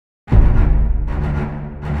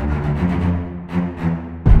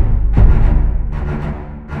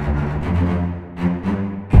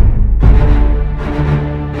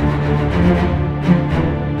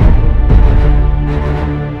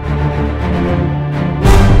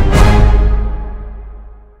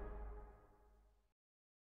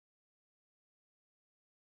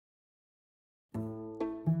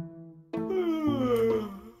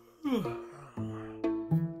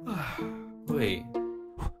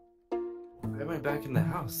back in the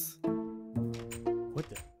house. What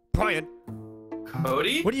the? Bryan!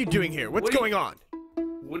 Cody? What are you doing here? What's going on?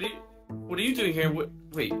 What are you doing here?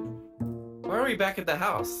 Wait. Why are we back at the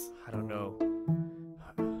house? I don't know.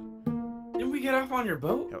 Didn't we get off on your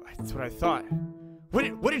boat? No, that's what I thought.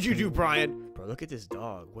 What did you do, Bryan? Bro, look at this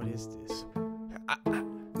dog. What is this?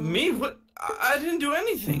 Me? What? I didn't do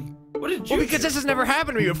anything. What did you Well, because do? this has never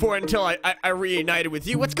happened to me before until I reunited with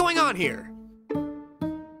you. What's going on here?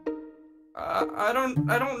 I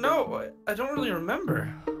don't know. I don't really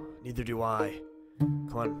remember. Neither do I.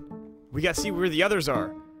 Come on. We gotta see where the others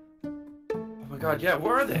are. Oh my god, yeah,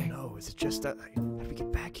 where are they? No, is it just that? How do we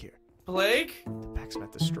get back here? Blake? The pack's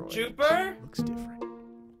not destroyed. Jupiter? Looks different.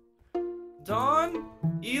 Dawn?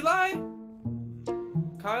 Eli?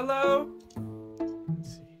 Kylo?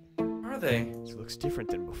 Let's see. Where are they? This looks different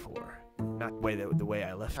than before. Not the way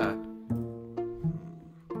I left it.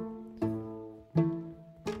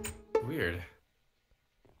 Weird.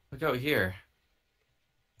 Look out here.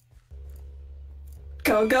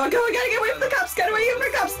 Go, we gotta get away from the cops! Gotta get away from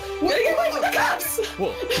the cops! Gotta get away from the cops!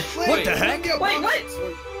 Whoa! What the heck? Wait, what?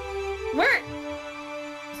 Where?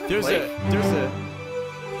 There's a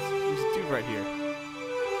dude right here.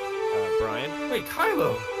 Bryan? Wait,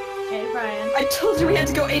 Kylo! Hey, Bryan. I told you we had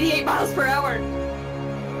to go 88 miles per hour!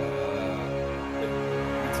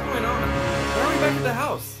 What's going on? Why are we back at the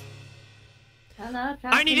house?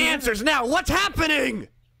 I need answers now! What's happening?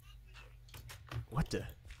 What the?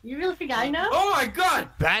 You really think I know? Oh my god!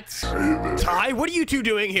 Bats? Ty, what are you two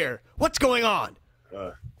doing here? What's going on?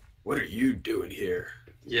 What are you doing here?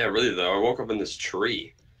 Yeah, really though. I woke up in this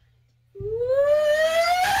tree.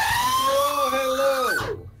 Oh,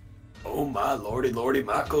 hello! Oh my lordy,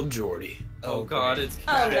 Michael Jordy. Oh god, it's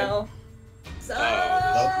Oh Cat. no.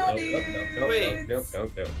 Wait. Nope.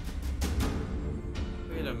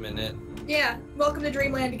 Wait a minute. Yeah, welcome to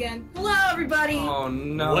Dreamland again. Hello, everybody! Oh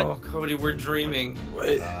no, What? Cody, we're dreaming.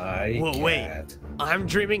 What? Whoa, wait. I'm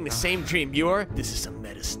dreaming the same dream you're. This is some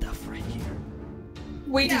meta stuff right here.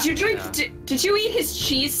 Wait, did you drink? Yeah. Did you eat his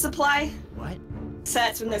cheese supply? What? So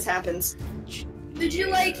that's when this happens. Did you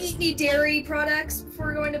eat any dairy products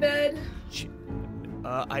before going to bed?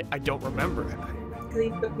 I don't remember.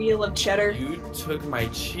 The meal of cheddar. You took my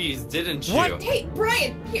cheese, didn't you? What? Hey,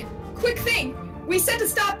 Bryan, here, quick thing. We said to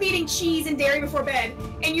stop eating cheese and dairy before bed,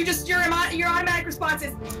 and your automatic response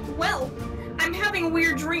is, well, I'm having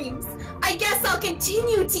weird dreams. I guess I'll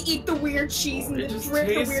continue to eat the weird cheese and It just drink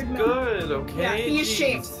the tastes weird milk. good, okay? Yeah, he is Jeez.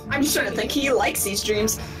 shaved. I'm starting to think he likes these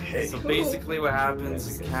dreams. So basically what happens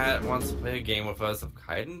is Cat wants to play a game with us of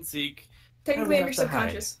hide and seek. Technically, I'm have your to hide.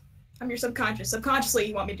 subconscious. I'm your subconscious. Subconsciously,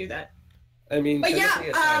 you want me to do that. I mean, But yeah, technically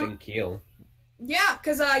it's hide and kill. Yeah,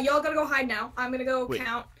 because y'all gotta go hide now. I'm gonna go Wait.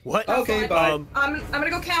 count. What? Okay, bye. I'm gonna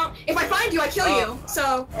go count. If I find you, I kill you.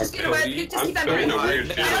 So just get away. Just keep that in mind.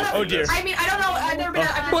 Cody, I don't know. Oh dear. I mean, I don't know. I've never been.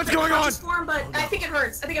 I've never What's been in going on? conscious form, but I think it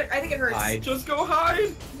hurts. I think it hurts. Hide. Just go hide!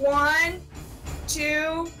 1,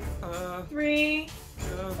 2, 3,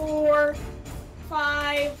 4,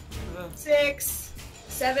 5, 6,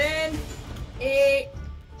 7, 8,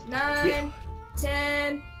 9,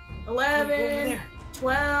 10, 11,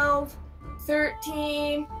 12,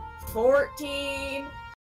 13, 14.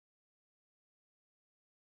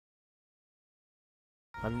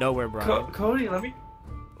 I'm nowhere, Bryan. Cody, let me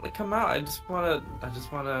come out. I just wanna.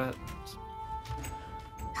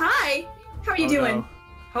 Hi, how are you Oh, doing? no.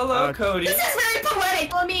 Hello, Cody. This is very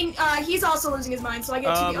poetic. Well, I mean, he's also losing his mind, so I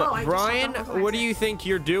get to be. Oh, I just Bryan, don't know what do you think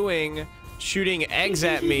you're doing? Shooting eggs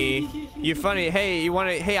at me? You funny? Hey, you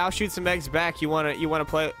wanna? Hey, I'll shoot some eggs back. You wanna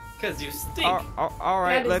play? Because you stink. All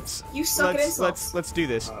right, That is- you suck at insults. let's do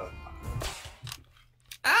this.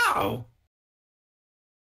 Ow!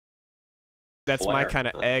 That's my Flare. kind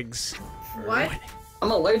of eggs. What?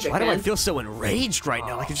 I'm allergic, Why do I man. feel so enraged right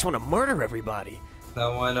now? Like I just want to murder everybody.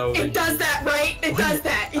 Someone over It does that, right? It does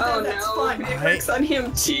that. It does that. It's fun. It works on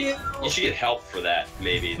him too. You should get help for that.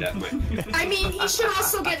 Maybe that might. I mean, he should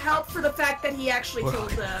also get help for the fact that he actually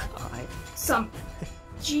killed some.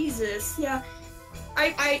 Jesus, yeah.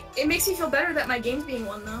 It makes me feel better that my game's being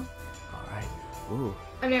won though. All right. Ooh.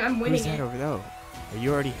 I mean, I'm winning Who's that it. over there? Are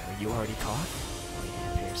you already caught? Oh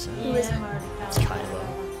yeah, Pearson. Who is it? It's Kylo.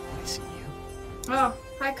 I see you. Oh,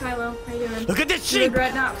 hi Kylo. How you doing? Look at this You sheep!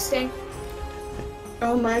 regret not staying.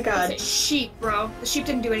 Oh my god. It's a sheep, bro. The sheep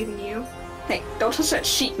didn't do anything to you. Hey, don't touch that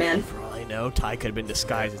sheep, man. For all I know, Ty could have been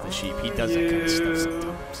disguised as the sheep. He does that kind of stuff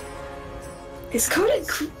sometimes. Is Cody...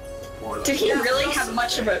 Did he really have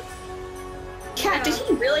much of a... Cat, did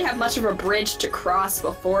he really have much of a bridge to cross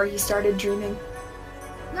before he started dreaming?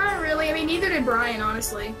 Not really. I mean, neither did Bryan,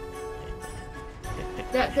 honestly.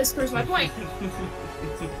 That this proves my point.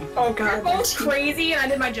 Oh You're god. both crazy, and I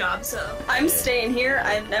did my job, so. I'm staying here.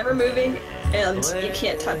 I'm never moving, and you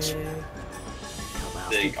can't touch me.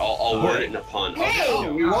 I'll word it in a pun. Hey!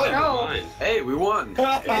 Oh, we won. No. Hey, we won.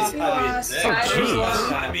 I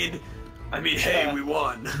mean, hey, we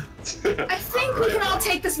won. I think we can all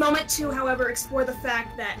take this moment to, however, explore the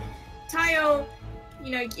fact that Tihyo,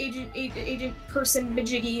 you know, agent person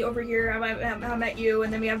Majiggy over here, I met you,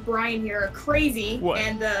 and then we have Bryan here, crazy, What?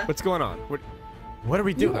 and What's going on? What are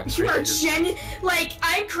we doing? you are like,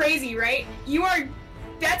 I'm crazy, right? You are,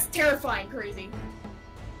 that's terrifying crazy.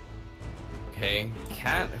 Okay,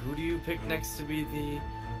 Kat, who do you pick next to be the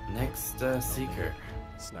next seeker?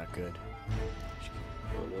 It's not good.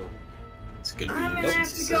 Oh no. It's gonna be I'm gonna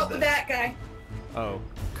have to go with that guy. Oh.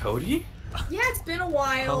 Cody? Yeah, it's been a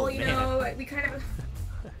while, Oh, you man. know, we kind of,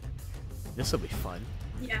 This'll be fun.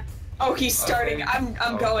 yeah. Oh, he's starting. I'm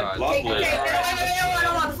going. God. Okay, Lovely.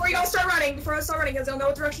 hold on. Before you go start running, because I don't know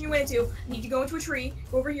what direction you went into, I need you to go into a tree.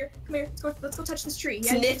 Go over here. Come here. Let's go touch this tree.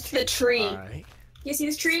 Yeah, Sniff the tree. Alright. you see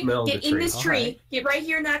this tree? Smell Get the in tree. this tree. Alright. Get right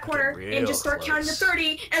here in that corner, Real and just start counting to close.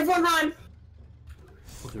 30. Everyone run.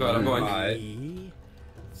 God, I'm going. 3,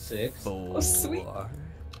 6, 4, Oh, sweet.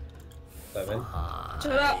 7. 5,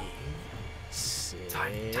 Shut up. 6,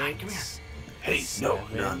 Ty, come here. Hey, no.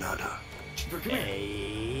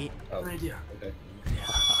 8, Oh, Good idea. okay.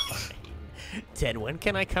 9, 10. When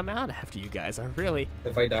can I come out after you guys? I really...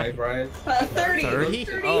 If I die, Brian. 30. 30?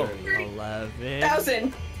 30, Oh, 30. 11.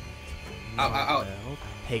 1,000. Ow, ow, ow. 12.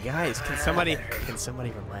 Hey guys, can somebody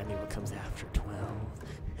remind me what comes after 12?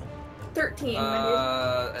 13,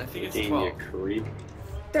 my I think it's 12. You creep. dude.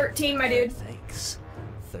 13, my dude. Thanks.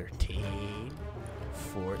 13,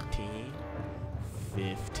 14,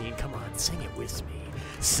 15. Come on, sing it with me.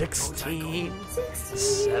 16,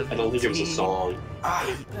 17. I don't think it was a song.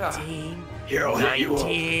 18, Here, I'll hit you up.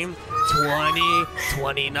 19, 20,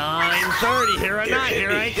 29, 30. Here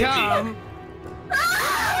I come.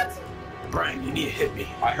 Brian, you need to hit me.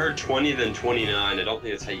 I heard 20, then 29. I don't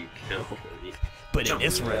think that's how you count. But in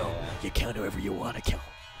this realm, you count however you want to count.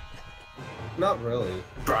 Not really.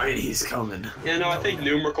 Brian, he's coming. Yeah, no, I think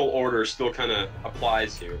numerical order still kind of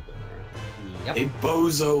applies here. But... Hey,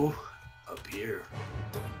 bozo. Up here.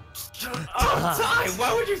 Oh, Ty,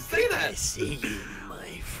 why would you say I that? see you,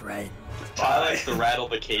 my friend. I like to rattle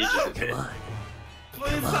the cages. Come on.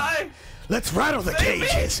 Please, Ty. Let's rattle the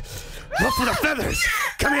cages. Ruffle the feathers.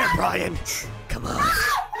 Come here, Bryan. Come on.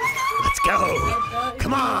 Let's go.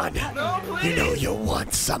 Come on. No, please. You know you'll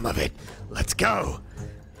want some of it. Let's go.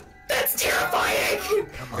 That's terrifying.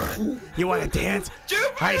 Come on. You want to dance?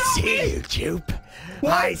 Jupe, I help see me. you, Jupe.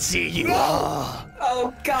 I see you all.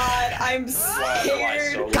 Oh god, I'm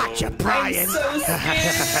scared. Gotcha, Bryan. I'm so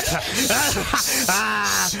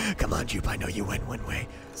scared. Come on, Jupe. I know you went one way.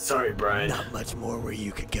 Sorry, Brian. Not much more where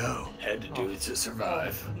you could go. Had to do it to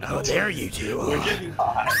survive. Oh, there you do.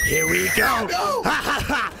 Here we go.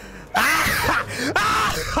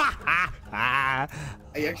 I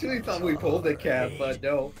actually thought we pulled the cap, but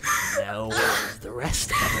no. Now where's the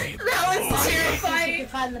rest of it? That was You terrifying. can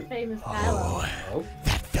find the famous dialogue. Oh,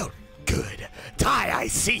 that felt good. Ty, I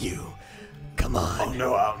see you. Come on. Oh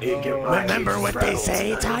no, I'll need to get my Remember cages what they rattled say,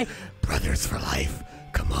 tonight. Ty? Brothers for life.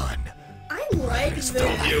 Come on. I like this.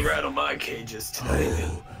 You rattle my cages tonight.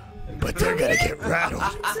 Oh, but they're gonna get rattled.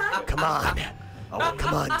 Come on. Oh,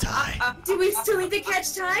 come on, Ty. Do we still need to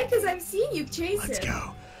catch Ty? Because I'm seeing you chase Let's him.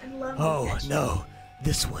 go. I love Oh, to catch no.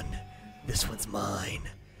 This one's mine.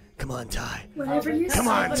 Come on, Ty. him. Whatever you Come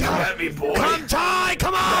say. on, Ty. Let me, boy. Come, Ty.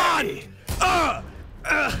 Come on.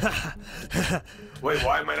 Wait,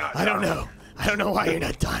 why am I not? I don't know. I don't know why you're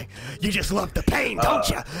not dying. You just love the pain, don't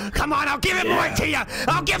you? Come on, I'll give it more to you.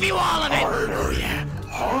 I'll give you all of it. Oh, yeah.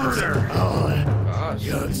 Harder. Oh,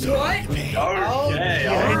 you're so What? pain. Okay,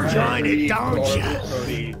 You're enjoying it, don't you?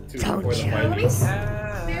 Cody, Don't for the you? fight. Let me s-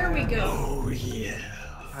 There we go. Oh yeah.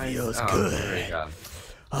 Feels There good. you go.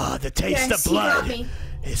 Oh, the taste Yes, of you got blood me.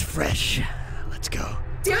 is fresh. Let's go.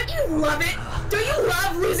 Don't you love it? Don't you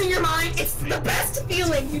love losing your mind? It's the best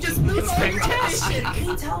feeling. You just lose all your inhibition. I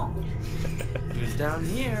can tell. Who's down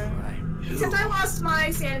here? Except I lost my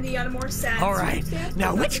sanity on a more sad All right. circumstance.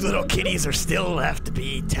 Now, which little kitties are still left to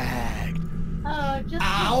be tagged? Oh, just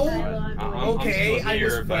Ow. dialogue. Okay, I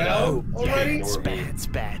just fell already.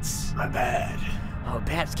 Bats. My bad. Oh,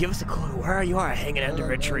 Bats, give us a clue. Where are you? Are hanging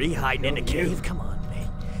under a tree, hiding in a cave? Come on, man.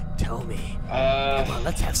 Tell me. Come on,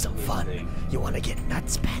 let's have some fun. You want to get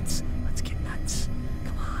nuts, Bats? Let's get nuts.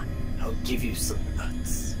 Come on. I'll give you some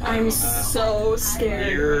nuts. I'm so scared.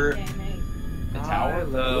 Here, Okay, mate. the tower.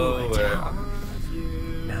 Hello, Ooh, where tower. are you?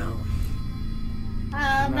 No.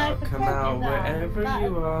 No, come out wherever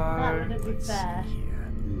you are. That wouldn't be fair.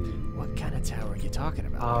 What kind of tower are you talking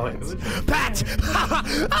about? Oh, it was Pat!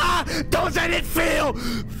 Doesn't it feel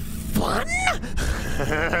fun?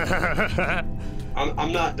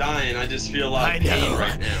 I'm not dying. I just feel a lot of pain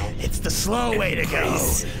right now. It's the slow way to go.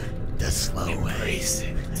 The slow way.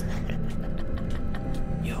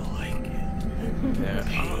 You'll like it.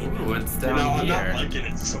 Yeah. Ooh, what's down I'm here? not liking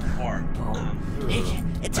it so far.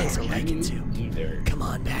 It takes a liking to. Come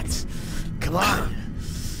on, Bats. Come on.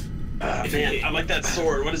 Man, I like that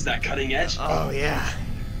sword. What is that, cutting edge? Oh, yeah.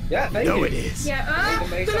 Yeah, thank you. No, it is. Yeah,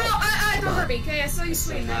 no, don't hurt me, okay? I saw you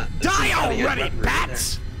swing. Die already,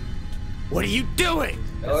 Bats! What are you doing?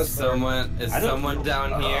 Is someone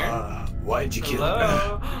down here? Why'd you kill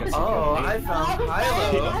Hello? Oh, I found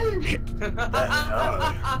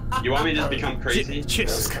Tihyo. You want me to become crazy?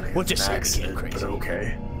 We'll just say it became crazy.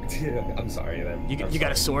 Okay. I'm sorry then. You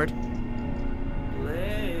got a sword?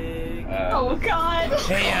 Blake. Oh God.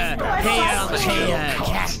 Hey,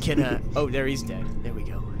 Cat can, oh, there he's dead. There we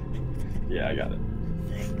go. Yeah, I got it.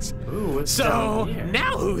 Thanks. Ooh, what's So, down here?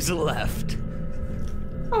 now who's left?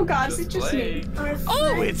 Oh God, it's just me.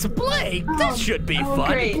 Oh, it's Blake! This should be fun.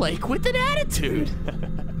 great. Blake with an attitude.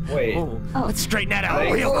 Wait. Let's straighten that out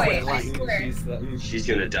Blake. real Wait, quick. I swear. She's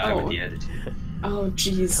gonna die with the attitude. Oh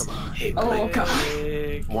jeez. Hey, Oh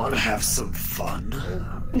God. wanna have some fun?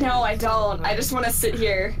 No, I don't. I just want to sit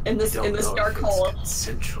here in this dark hole.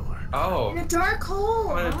 Central. Oh. In a dark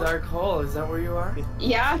hole. I'm in a dark hole. Is that where you are?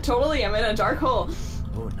 Yeah, totally. I'm in a dark hole.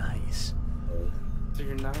 Oh, nice. So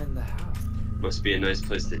you're not in the house. Must be a nice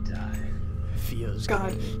place to die. Feels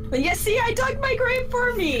God. good. But yeah, see, I dug my grave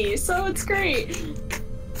for me, so it's great.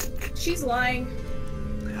 She's lying.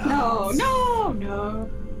 No.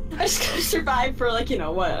 I just gotta survive for like,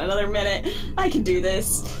 another minute. I can do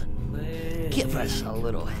this. Give us a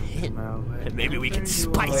little hint, and maybe we can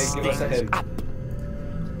spice Blake, give us a things hint. up.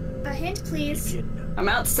 A hint, please. I'm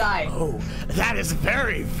outside. Oh, that is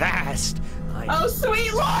very vast. Oh,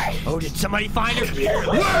 sweet Lord! Oh, did somebody find her?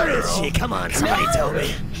 Where is she? Come on, somebody tell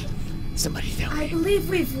me. Somebody tell I me. believe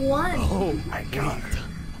we've won. Oh, I got her.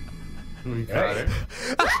 We got her.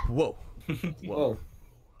 Whoa. Whoa.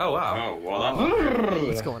 Oh wow. Oh, well,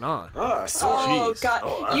 What's going on? Oh jeez. God,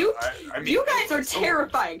 Oh, you mean, guys are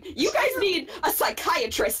terrifying. You guys need a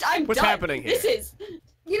psychiatrist. I'm What's done. happening here? This is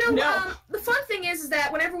The fun thing is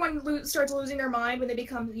that when everyone starts losing their mind, when they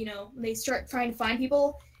become, when they start trying to find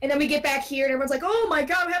people, and then we get back here and everyone's like, "Oh my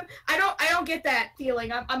God, I don't get that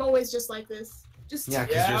feeling. I'm always just like this. Just Yeah,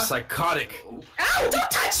 because you're psychotic. Ow! Don't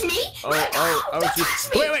touch me! Don't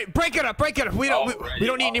touch me! Wait, break it up. We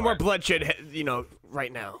don't need any more bloodshed,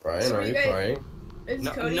 right now. Brian, are you crying? Is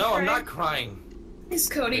No, Cody no, crying? I'm not crying. Is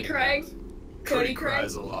Cody crying? Cody crying?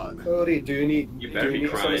 cries a lot. Cody, do you need You better do you be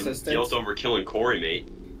need some crying. assistance? Guilt over killing Corey, mate.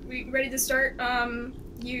 We ready to start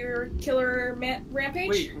your killer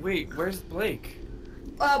rampage? Wait, where's Blake?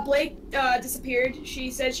 Blake disappeared.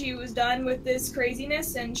 She said she was done with this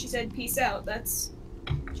craziness, and she said peace out.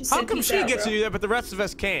 She said How come peace she out, gets to bro. do that, but the rest of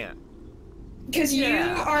us can't? Because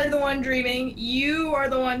Yeah. you are the one dreaming. You are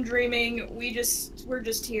the one dreaming. We're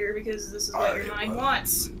just here because this is what your mind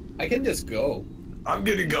wants. I can just go. I'm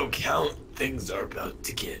gonna go count. Things are about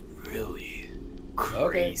to get really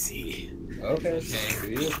crazy. Okay.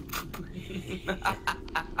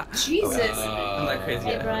 Jesus. I'm not crazy.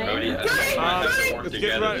 Hey, Bryan. Cody, we might have to work Let's get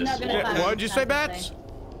together right. this Not gonna find What'd you say, Bats?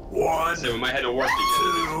 One, So we might have to work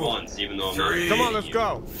together this once, even though I'm not. three, Come on, let's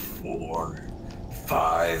go. 4,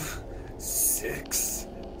 5, 6,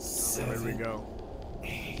 There we 7, go.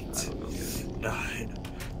 8, 9,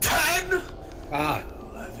 10, Ah.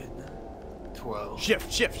 11, 12,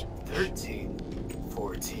 Shift. 13,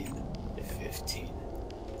 14, 15,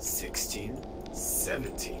 16,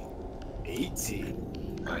 17,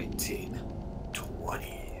 18, 19,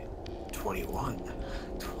 20, 21,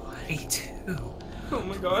 22, Oh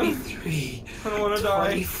my God. 23, I don't want to die.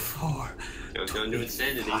 24, Countdown to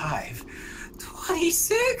insanity. 25,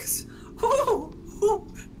 26. Ooh,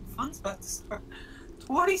 fun's about to start.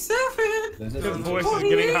 27. The voice is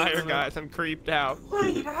getting higher, guys. I'm creeped out.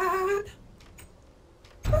 29.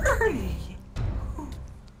 30.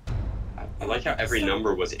 I like how every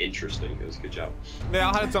number was interesting. It was a good job. They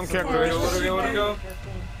all had its own character. Where do we go?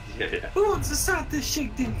 Yeah. Who wants to start this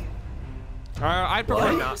shit thing? I'd prefer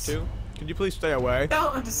What? not to. Could you please stay away?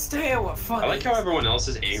 Don't understand what fun I like is. how everyone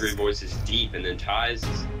else's angry voice is deep, and then Ty's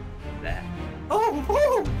is that.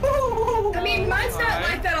 Oh. I mean, mine's not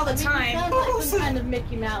like that all the It time. sounds like some kind of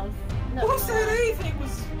Mickey Mouse. No, Who said anything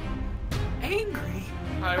was angry?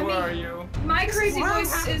 Hi, where are you? My crazy Wow,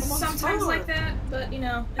 voice is I'm sometimes sorry. like that, but it's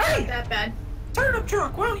Hey! not that bad. Turn up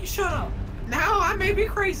drunk. Why don't you shut up? Now I may be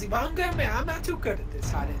crazy, but I'm not too good at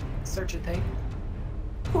this hiding, searching thing.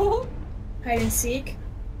 Ooh. Hide and seek.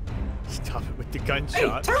 Stop it with the Hey,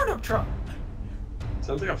 gunshot. turnip truck.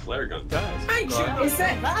 Sounds like a flare gun. I ain't shooting.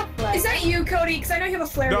 Is that you, Cody? Because I know you have a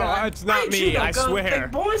flare gun. No, it's not me. I swear.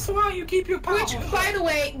 Boy, so why you keep your power? Which, by the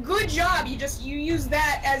way, good job. You use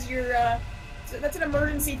that as your so that's an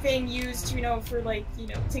emergency thing used, for like,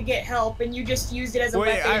 to get help, and you just used it as a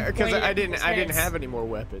weapon. Because I didn't have any more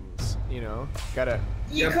weapons. Gotta.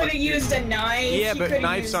 You could have used a knife. Yeah, you but coulda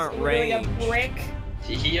knives used aren't really ranged. a brick.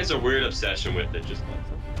 He has a weird obsession with it. Just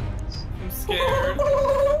I'm scared.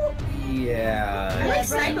 Yeah. I like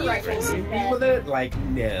sniper rifles. With it? Like,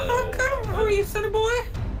 I'm no. coming for you, sonny boy.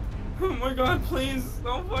 Oh my god, please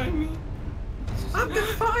don't find me. I'm gonna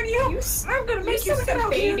find you. I'm gonna make you sound sit like a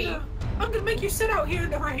out here. baby. I'm gonna make you sit out here in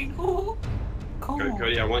the rain. Ooh. Cool.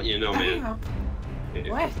 Cody, I want you to know, man.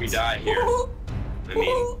 If we die here, Ooh. I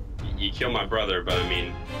mean, you kill my brother, but I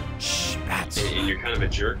mean, Shh, bats. and you're kind of a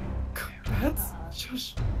jerk. That's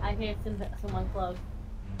just. I hear someone close.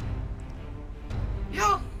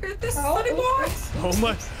 Yo, hear this, Oh, sonny boy? Oh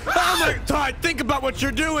my God! Think about what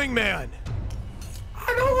you're doing, man.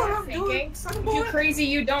 I know what I'm Thinking. doing, sonny If boy. you're crazy,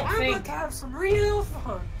 you don't I'm think. about to have some real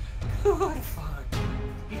fun. Good fun.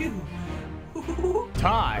 You. Ooh.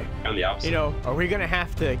 Ty, I'm the opposite. are we gonna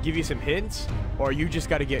have to give you some hints, or you just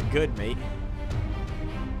gotta get good, mate?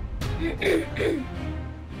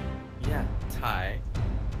 Yeah, Ty.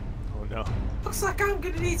 Oh no. Looks like I'm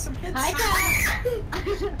gonna need some hints. Hi,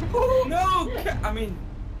 Ooh. No, I mean.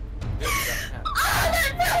 Oh,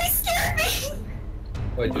 that really scared me!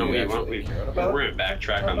 What do No, you we actually care about? we're gonna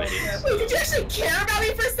backtrack on the hints. Wait, did you actually care about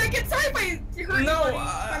me for a second? Sorry if I hurt No, you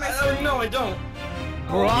by my story. no, I don't.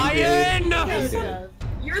 Brian! Cody does.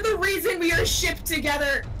 You're the reason we are shipped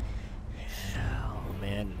together. Oh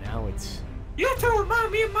man, now it's. You have to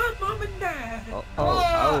remind me of my mom and dad.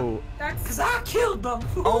 Oh. That's. Cause I killed them.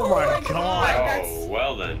 Oh my my God. God. Oh,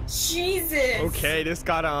 well then. Jesus. Okay, this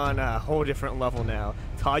got on a whole different level now.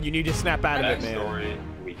 Todd, you need to snap out of it, man. Backstory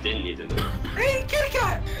we didn't need to know. Hey,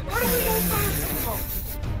 KitKat! Why don't we go find some?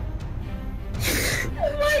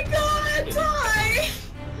 Oh my God, Ty!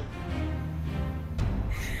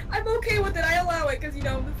 I'm okay with it. I allow it because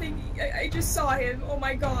the thing. I just saw him. Oh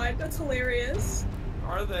my God, that's hilarious.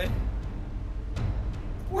 Are they?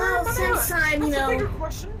 Where am I since at? I'm, That's a bigger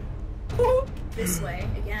question. This way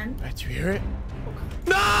again. Did you hear it?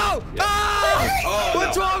 No! Oh!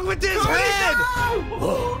 What's wrong with this head?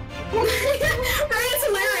 Right? It's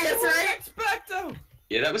hilarious, right? Expecto!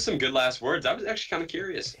 Yeah, that was some good last words. I was actually kind of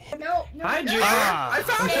curious. No. Hi, Juniper. Ah. I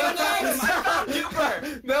found him. I found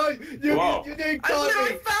Juniper. No, Whoa. you didn't I call said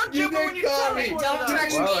me. I found You you, but when didn't you call told me. me. Don't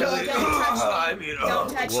touch me. Well, Don't touch me. Don't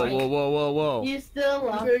touch Whoa, me. whoa, whoa, whoa, whoa. You still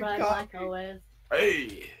love Big Bryan cock. like always.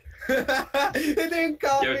 Hey. You didn't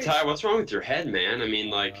call Yo, me. Ty, what's wrong with your head, man? I mean,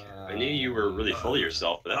 like, I knew you were really full of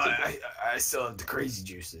yourself, but that's I still have the crazy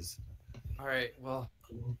juices. Alright, well.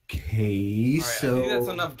 Okay, Alright, I think that's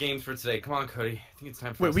enough games for today. Come on, Cody. I think it's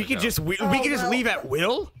time for Wait, us we to could go. just we Oh, could just well. leave at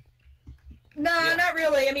will? No, Yeah. not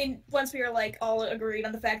really. I mean, once we are like all agreed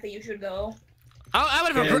on the fact that you should go. I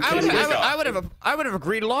would have Yeah, I would have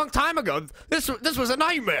agreed a long time ago. This was a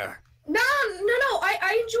nightmare. No.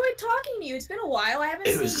 I enjoyed talking to you. It's been a while. I haven't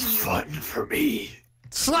It seen was you. fun for me.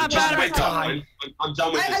 Slap Yeah, out of wait, it, Ty. I'm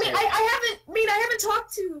done with I this. mean, I haven't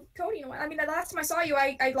talked to Cody in a while. I mean, the last time I saw you,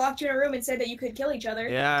 I locked you in a room and said that you could kill each other.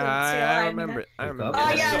 Yeah, to stay I alive. remember. I remember. Oh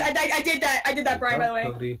Yeah. yeah, I did that. I did that, Brian. By the way.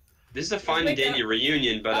 Cody. This is a fine and Wake dandy up.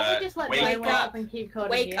 reunion, but Why don't we just let wait. Bryan wake wake up. up and keep Cody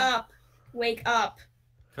Wake here? up. Wake up.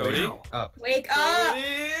 Cody? Up. Wake up. Cody?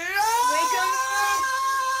 Wake up.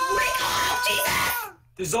 Wake up, Jesus!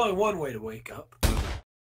 There's only one way to wake up.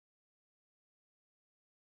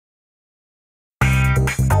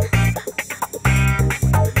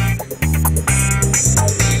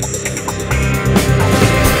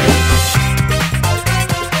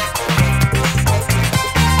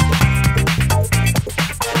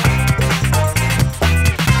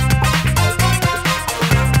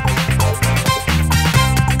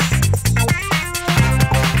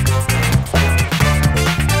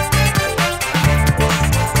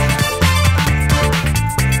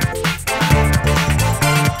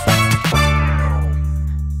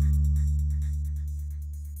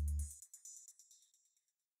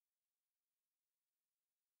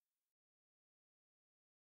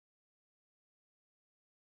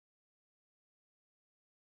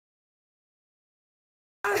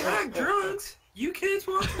 I like drugs. You kids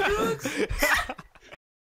want some drugs?